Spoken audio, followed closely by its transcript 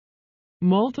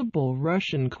Multiple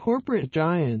Russian corporate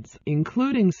giants,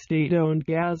 including state-owned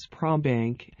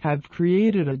Gazprombank, have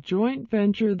created a joint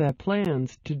venture that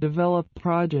plans to develop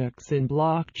projects in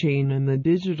blockchain and the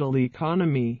digital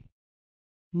economy.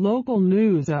 Local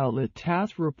news outlet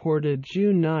TASS reported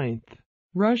June 9.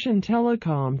 Russian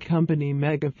telecom company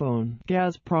Megaphone,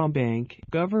 Gazprombank,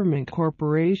 government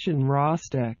corporation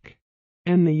Rostec,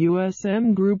 and the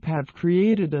USM Group have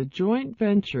created a joint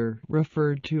venture,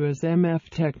 referred to as MF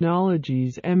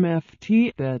Technologies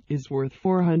 (MFT), that is worth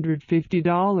 $450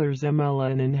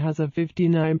 MLN and has a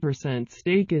 59%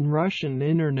 stake in Russian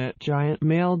internet giant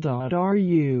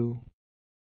Mail.ru.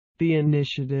 The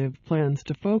initiative plans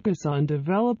to focus on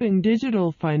developing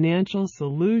digital financial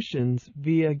solutions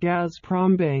via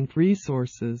Gazprombank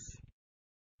resources.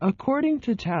 According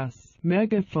to TASS,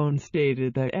 Megaphone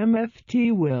stated that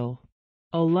MFT will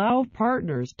allow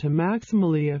partners to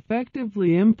maximally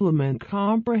effectively implement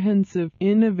comprehensive,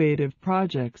 innovative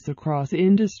projects across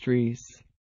industries.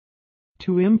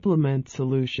 To implement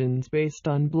solutions based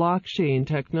on blockchain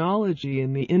technology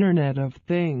and the Internet of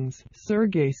Things,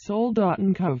 Sergey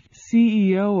Soldatnikov,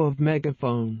 CEO of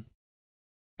Megaphone,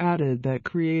 added that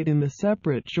creating the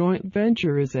separate joint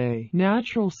venture is a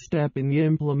natural step in the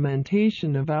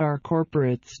implementation of our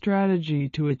corporate strategy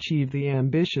to achieve the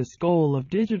ambitious goal of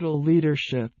digital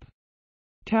leadership.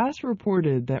 TASS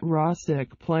reported that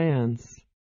Rostec plans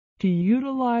to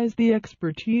utilize the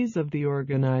expertise of the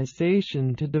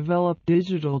organization to develop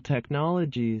digital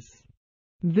technologies.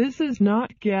 This is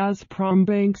not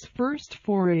Gazprombank's first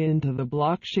foray into the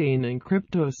blockchain and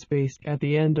crypto space. At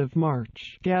the end of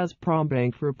March,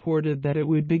 Gazprombank reported that it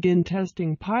would begin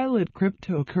testing pilot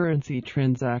cryptocurrency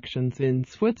transactions in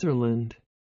Switzerland.